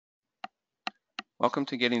Welcome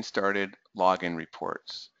to Getting Started Login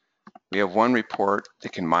Reports. We have one report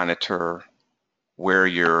that can monitor where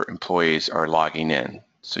your employees are logging in.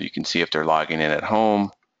 So you can see if they're logging in at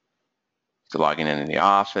home, if they're logging in the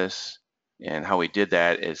office, and how we did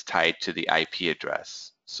that is tied to the IP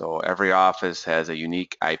address. So every office has a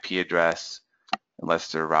unique IP address.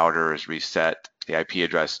 Unless their router is reset, the IP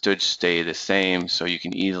address should stay the same, so you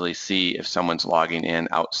can easily see if someone's logging in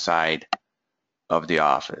outside of the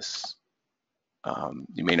office.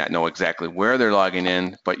 You may not know exactly where they're logging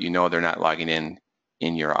in, but you know they're not logging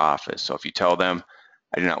in your office. So if you tell them,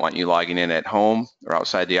 I do not want you logging in at home or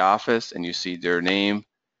outside the office, and you see their name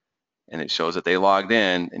and it shows that they logged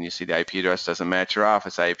in, and you see the IP address doesn't match your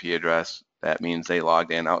office IP address, that means they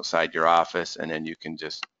logged in outside your office, and then you can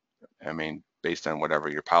just, based on whatever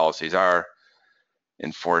your policies are,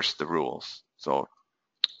 enforce the rules. So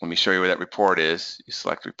let me show you where that report is. You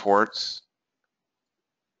select Reports.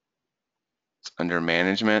 It's under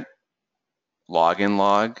Management, Login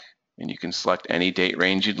Log, and you can select any date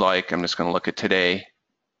range you'd like. I'm just going to look at today.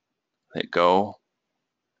 Hit Go.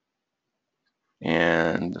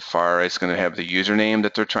 And the far it's going to have the username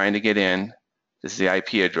that they're trying to get in. This is the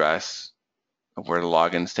IP address of where the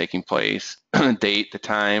login is taking place. Date, the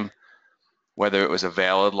time, whether it was a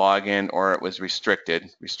valid login or it was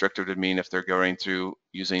restricted. Restricted would mean if they're going through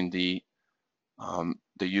using the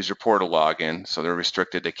user portal login, so they're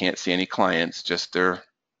restricted. They can't see any clients, just their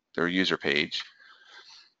user page.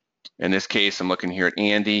 In this case, I'm looking here at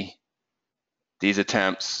Andy. These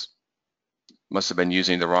attempts must have been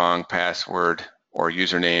using the wrong password or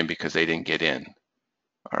username because they didn't get in.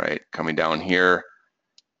 All right, coming down here,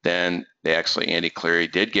 then Andy Cleary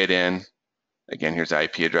did get in. Again, here's the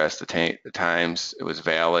IP address, the times, it was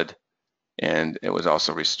valid, and it was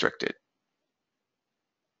also restricted.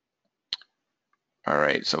 All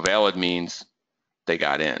right, so valid means they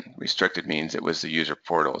got in. Restricted means it was the user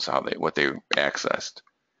portal, is what they accessed.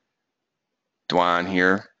 Dwan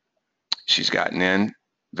here, she's gotten in,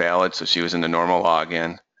 valid, so she was in the normal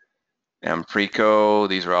login. Preco,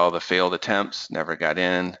 these are all the failed attempts, never got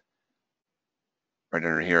in. Right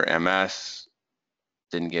under here, MS,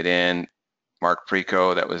 didn't get in. Mark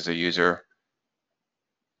Preco, that was the user,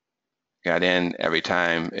 got in every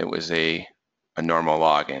time it was a normal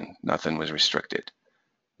login. Nothing was restricted.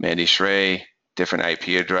 Mandy Shrey, different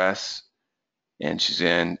IP address, and she's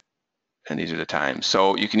in, and these are the times.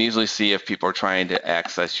 So you can easily see if people are trying to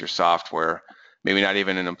access your software, maybe not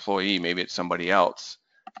even an employee, maybe it's somebody else.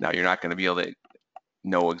 Now you're not going to be able to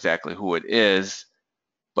know exactly who it is,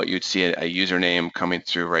 but you'd see a username coming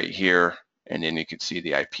through right here, and then you could see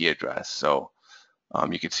the IP address. So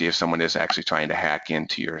you could see if someone is actually trying to hack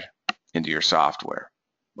into your software.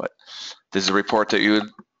 But this is a report that you would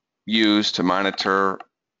use to monitor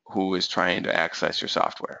who is trying to access your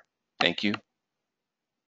software. Thank you.